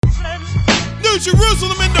New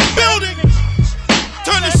Jerusalem in the building.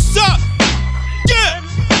 Turn this up. Yeah.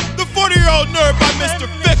 The 40-Year-Old Nerd by Mr.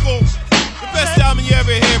 Fickle. The best album you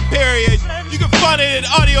ever hear, period. You can find it at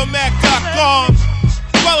audiomac.com.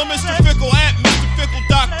 Follow Mr. Fickle at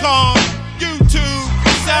MrFickle.com. YouTube,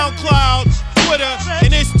 SoundCloud, Twitter,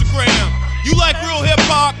 and Instagram. You like real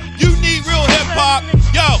hip-hop? You need real hip-hop?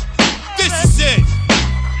 Yo, this is it.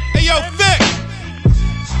 Hey, yo, Vic.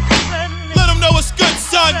 Let them know it's good,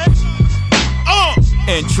 son.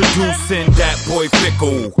 Introducing that boy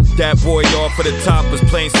Fickle. That boy off of the top is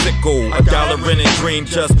plain sickle. $1 in a dream,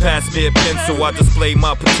 just pass me a pencil. I display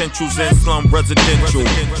my potentials in slum residential.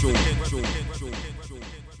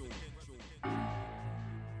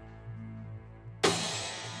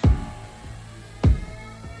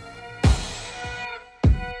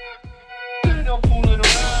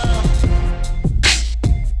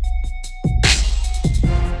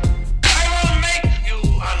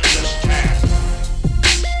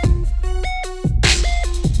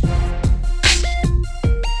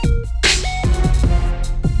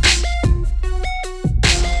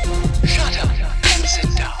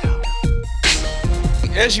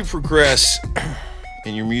 As you progress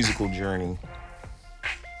in your musical journey,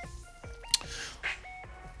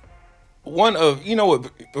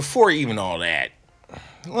 before even all that,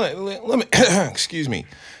 let me excuse me,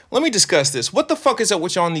 let me discuss this. What the fuck is up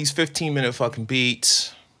with you on these 15-minute fucking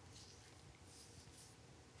beats?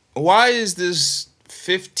 Why is this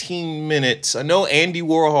 15 minutes? I know Andy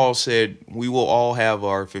Warhol said we will all have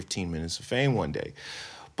our 15 minutes of fame one day.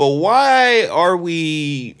 But why are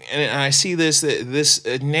we, and I see this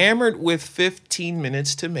enamored with 15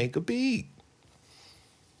 minutes to make a beat?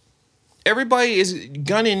 Everybody is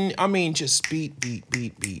gunning, just beat,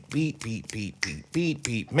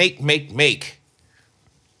 make.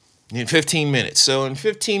 In 15 minutes. So in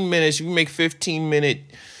 15 minutes, you make 15-minute,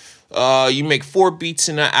 you make 4 beats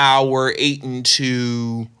in an hour, 8 and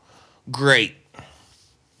 2, great.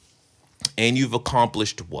 And you've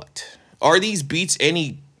accomplished what? Are these beats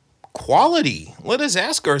any quality? Let us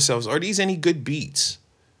ask ourselves, are these any good beats?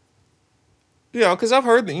 Because I've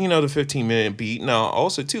heard, the 15-minute beat. Now,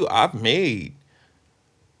 also, too, I've made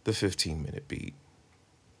the 15-minute beat.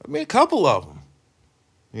 I made a couple of them.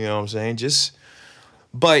 You know what I'm saying?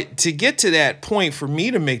 But to get to that point, for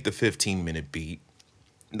me to make the 15-minute beat,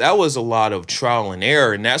 that was a lot of trial and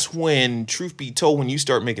error. And that's when, truth be told, when you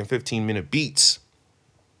start making 15-minute beats,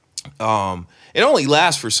 it only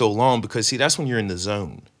lasts for so long because, see, that's when you're in the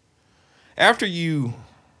zone. After you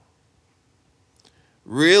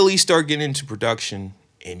really start getting into production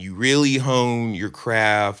and you really hone your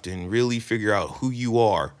craft and really figure out who you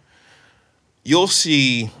are, you'll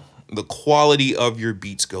see the quality of your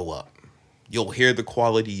beats go up. You'll hear the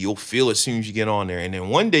quality. You'll feel it as soon as you get on there. And then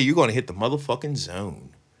one day you're going to hit the motherfucking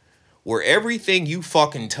zone where everything you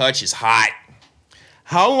fucking touch is hot.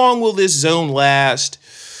 How long will this zone last?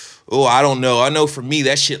 Oh, I don't know. I know for me,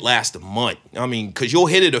 that shit lasts a month. Because you'll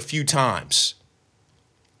hit it a few times.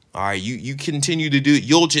 All right, you continue to do it.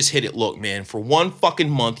 You'll just hit it. Look, man, for 1 fucking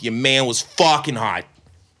month, your man was fucking hot.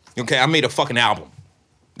 Okay, I made a fucking album.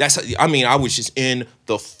 I was just in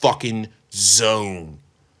the fucking zone.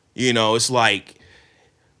 It's like,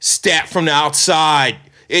 stat from the outside.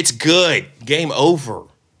 It's good. Game over.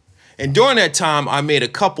 And during that time, I made a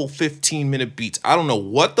couple 15-minute beats. I don't know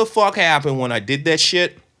what the fuck happened when I did that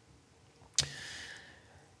shit.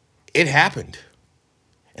 It happened.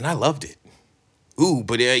 And I loved it. Ooh,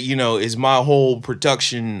 but is my whole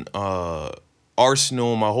production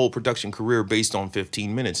arsenal, my whole production career based on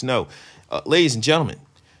 15 minutes? No. Ladies and gentlemen,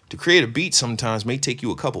 to create a beat sometimes may take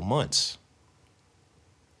you a couple months.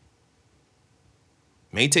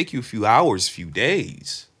 May take you a few hours, a few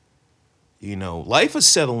days. Life is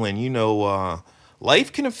settling.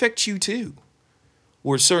 Life can affect you too.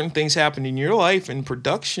 Where certain things happen in your life and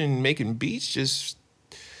production, making beats just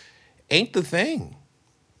ain't the thing.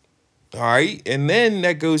 All right. And then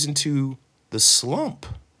that goes into the slump.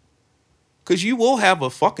 Because you will have a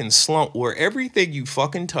fucking slump where everything you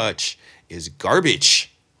fucking touch is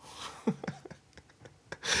garbage.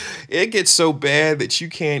 It gets so bad that you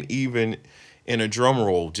can't even, in a drum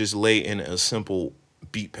roll, just lay in a simple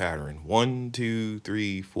beat pattern. 1, 2,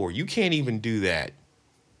 3, 4. You can't even do that.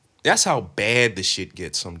 That's how bad the shit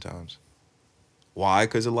gets sometimes. Why?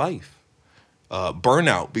 Because of life.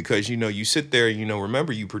 Burnout, because, you sit there,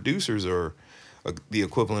 remember, you producers are the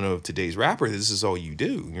equivalent of today's rapper. This is all you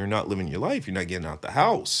do. You're not living your life. You're not getting out the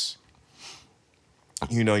house.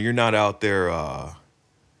 You're not out there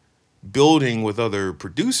building with other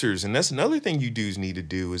producers. And that's another thing you dudes need to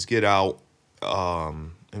do is get out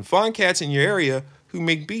and find cats in your area who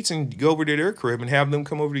make beats and go over to their crib and have them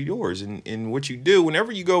come over to yours. And what you do,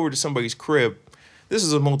 whenever you go over to somebody's crib, this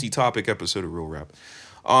is a multi-topic episode of Real Rap.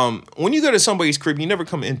 When you go to somebody's crib, you never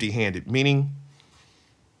come empty-handed, meaning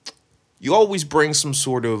you always bring some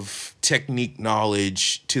sort of technique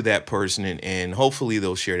knowledge to that person, and hopefully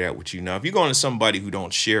they'll share that with you. Now, if you're going to somebody who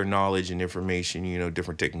don't share knowledge and information,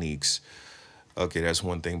 different techniques, okay, that's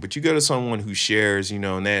one thing. But you go to someone who shares, and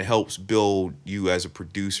that helps build you as a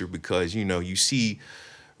producer because, you see,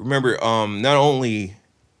 remember, not only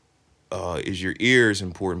is your ears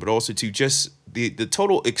important, but also too just the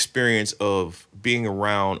total experience of being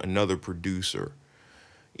around another producer,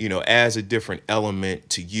 as a different element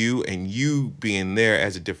to you and you being there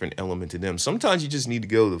as a different element to them. Sometimes you just need to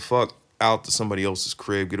go the fuck out to somebody else's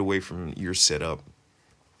crib, get away from your setup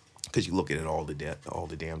because you look at it all the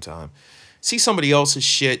damn time. See somebody else's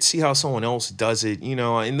shit, see how someone else does it,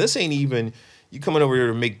 and this ain't even you coming over here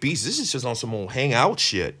to make beats. This is just on some old hangout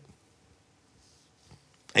shit.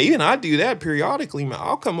 And even I do that periodically, man.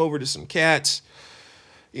 I'll come over to some cats,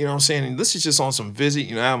 what I'm saying? And this is just on some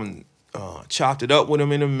visit, I haven't chopped it up with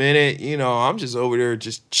them in a minute. I'm just over there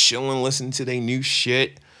just chilling, listening to their new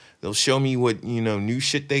shit. They'll show me what, new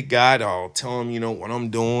shit they got. I'll tell them, what I'm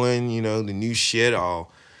doing, the new shit.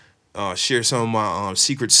 I'll share some of my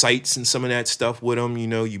secret sites and some of that stuff with them.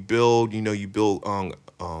 You build.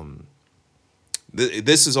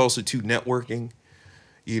 This is also too networking,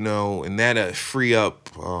 and that free up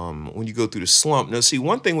when you go through the slump. Now, see,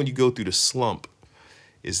 one thing when you go through the slump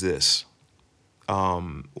is this.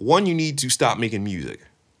 One, you need to stop making music.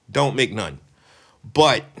 Don't make none.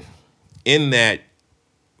 But in that,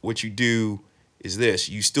 what you do is this.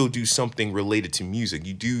 You still do something related to music.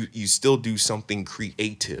 You still do something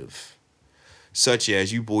creative. Such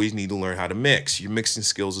as you boys need to learn how to mix. Your mixing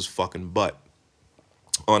skills is fucking butt.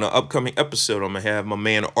 On an upcoming episode, I'm going to have my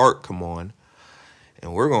man Art come on.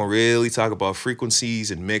 And we're going to really talk about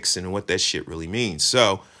frequencies and mixing and what that shit really means.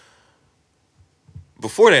 So,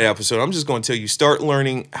 before that episode, I'm just going to tell you, start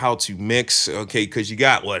learning how to mix, okay? Because you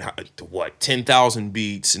got, 10,000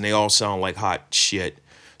 beats, and they all sound like hot shit.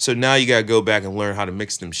 So now you got to go back and learn how to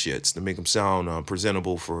mix them shits to make them sound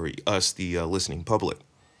presentable for us, the listening public.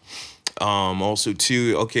 Also,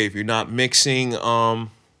 too, okay, if you're not mixing,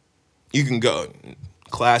 you can go.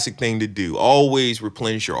 Classic thing to do. Always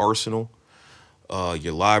replenish your arsenal,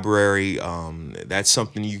 your library. That's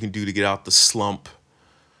something you can do to get out the slump.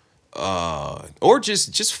 Or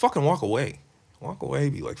just fucking walk away. Walk away,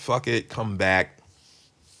 be like, fuck it, come back.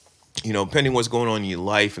 Depending what's going on in your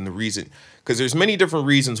life and the reason. Because there's many different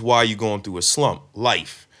reasons why you're going through a slump.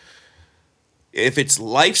 Life. If it's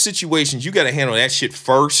life situations, you got to handle that shit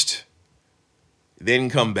first, then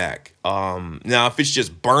come back. Now, if it's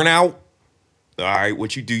just burnout, all right,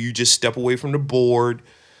 what you do, you just step away from the board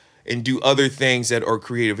and do other things that are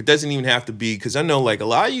creative. It doesn't even have to be, because I know like a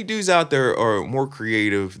lot of you dudes out there are more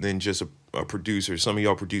creative than just a producer. Some of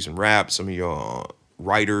y'all producing rap, some of y'all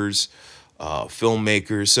writers,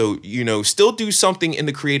 filmmakers. So, still do something in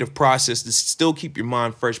the creative process to still keep your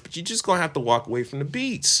mind fresh, but you're just going to have to walk away from the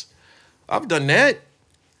beats. I've done that.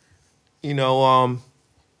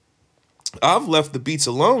 I've left the beats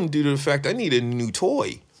alone due to the fact I needed a new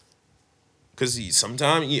toy. Because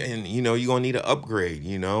sometimes, you're going to need an upgrade,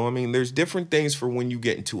 there's different things for when you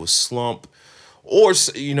get into a slump. Or,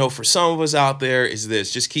 for some of us out there is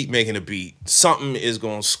this, just keep making a beat. Something is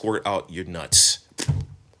going to squirt out your nuts.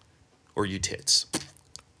 Or your tits.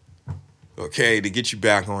 Okay, to get you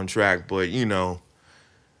back on track. But,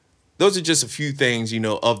 those are just a few things,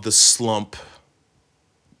 of the slump.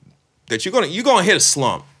 That you're gonna hit a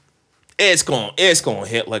slump. It's gonna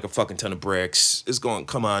hit like a fucking ton of bricks. It's gonna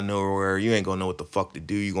come out of nowhere. You ain't gonna know what the fuck to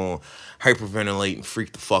do. You're gonna hyperventilate and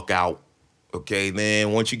freak the fuck out. Okay,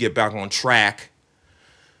 then once you get back on track,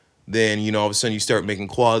 then all of a sudden you start making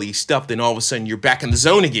quality stuff. Then all of a sudden you're back in the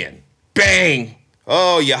zone again. Bang!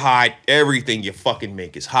 Oh, you're hot. Everything you fucking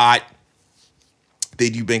make is hot.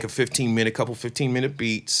 Then you make a 15-minute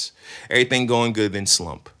beats. Everything going good, then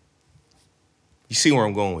slump. You see where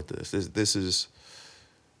I'm going with this. This is.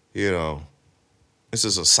 This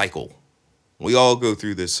is a cycle. We all go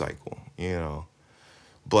through this cycle,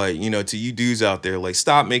 But, to you dudes out there, like,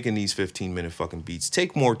 stop making these 15-minute fucking beats.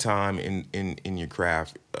 Take more time in your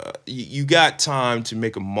craft. You got time to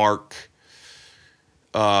make a mark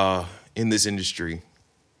in this industry.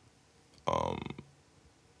 I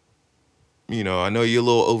know you're a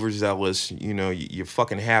little overzealous. You're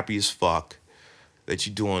fucking happy as fuck that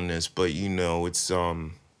you're doing this. But, it's...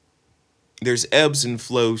 There's ebbs and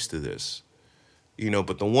flows to this,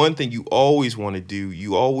 but the one thing you always want to do,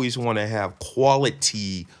 you always want to have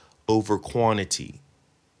quality over quantity.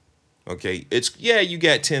 Okay, you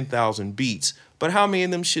got 10,000 beats, but how many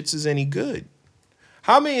of them shits is any good?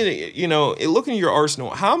 How many, looking at your arsenal,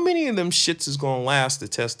 how many of them shits is going to last the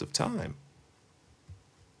test of time?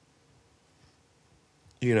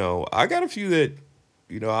 I got a few that,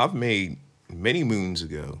 I've made many moons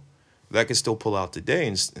ago that I can still pull out today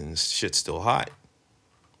and shit's still hot.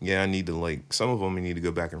 Yeah, I need to some of them I need to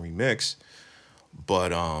go back and remix.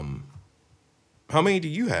 But how many do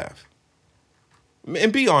you have?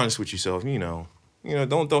 And be honest with yourself,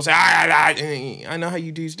 don't say, I know how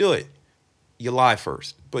you dudes do it. You lie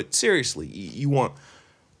first. But seriously, you want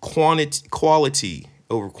quality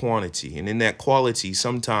over quantity. And in that quality,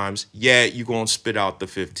 sometimes, you're going to spit out the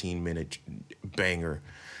 15-minute banger.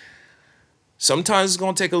 Sometimes it's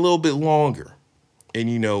going to take a little bit longer.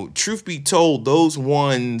 And, truth be told, those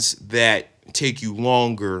ones that take you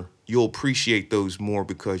longer, you'll appreciate those more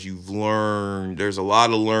because you've learned. There's a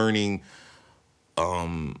lot of learning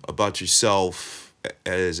about yourself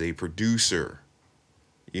as a producer,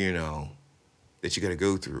 that you got to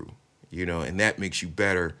go through, and that makes you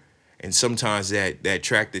better. And sometimes that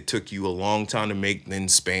track that took you a long time to make then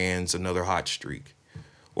spans another hot streak.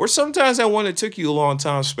 Or sometimes that one that took you a long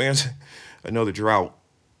time spans another drought.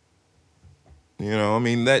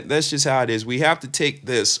 That's just how it is. We have to take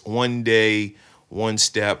this one day, one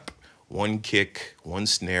step, one kick, one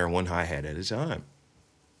snare, one hi-hat at a time.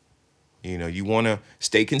 You want to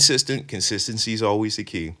stay consistent. Consistency is always the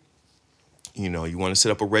key. You want to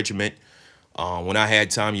set up a regiment. When I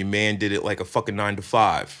had time, your man did it like a fucking 9 to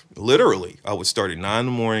 5. Literally, I would start at 9 in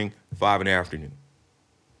the morning, 5 in the afternoon.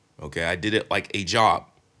 Okay, I did it like a job.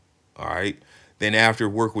 All right. Then after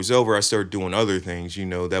work was over, I started doing other things,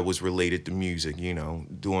 that was related to music,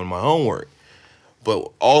 doing my homework.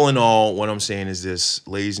 But all in all, what I'm saying is this,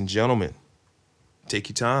 ladies and gentlemen, take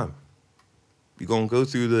your time. You're going to go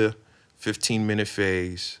through the 15-minute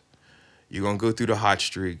phase. You're going to go through the hot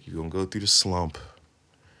streak. You're going to go through the slump.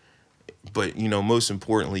 But, most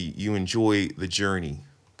importantly, you enjoy the journey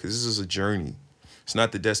because this is a journey. It's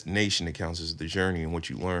not the destination that counts, it's the journey and what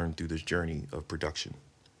you learn through this journey of production.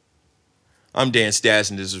 I'm Dan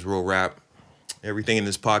Stas, and this is Real Rap. Everything in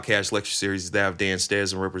this podcast lecture series is that of Dan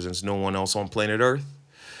Stas and represents no one else on planet Earth.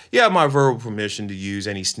 You have my verbal permission to use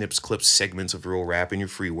any snips, clips, segments of Real Rap in your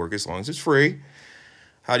free work as long as it's free.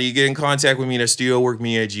 How do you get in contact with me? That's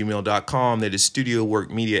studioworkmedia@gmail.com. That is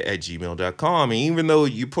studioworkmedia@gmail.com. And even though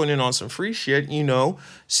you're putting on some free shit,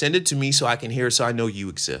 send it to me so I can hear it so I know you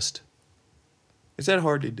exist. Is that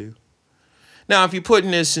hard to do? Now, if you're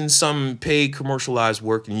putting this in some paid commercialized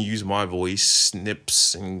work and you use my voice,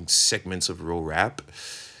 snips and segments of Real Rap,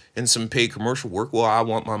 and some paid commercial work, well, I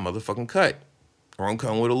want my motherfucking cut. Or I'm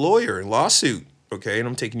coming with a lawyer and lawsuit, okay? And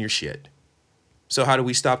I'm taking your shit. So how do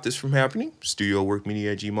we stop this from happening?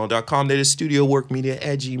 studioworkmedia@gmail.com. That is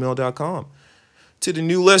studioworkmedia@gmail.com. To the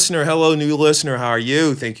new listener, hello, new listener. How are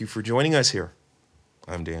you? Thank you for joining us here.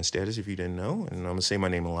 I'm Dan Status, if you didn't know, and I'm going to say my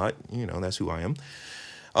name a lot. That's who I am.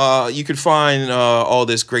 You can find all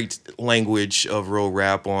this great language of Real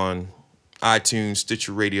Rap on iTunes,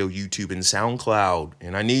 Stitcher Radio, YouTube, and SoundCloud.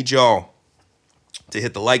 And I need y'all to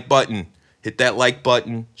hit the like button. Hit that like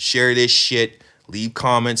button. Share this shit. Leave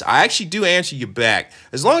comments. I actually do answer you back.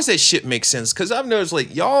 As long as that shit makes sense. Because I've noticed,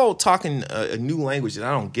 y'all talking a new language that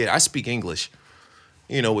I don't get. I speak English,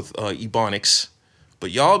 with Ebonics.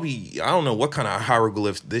 But y'all I don't know what kind of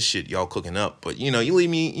hieroglyph this shit y'all cooking up. But, you leave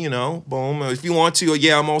me, boom. If you want to,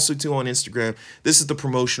 I'm also too on Instagram. This is the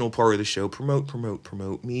promotional part of the show. Promote.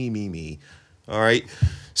 Me. All right.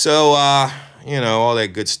 So, all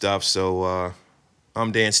that good stuff. So,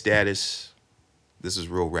 I'm Dan Status. This is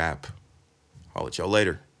Real Rap. I'll let y'all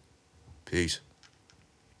later. Peace.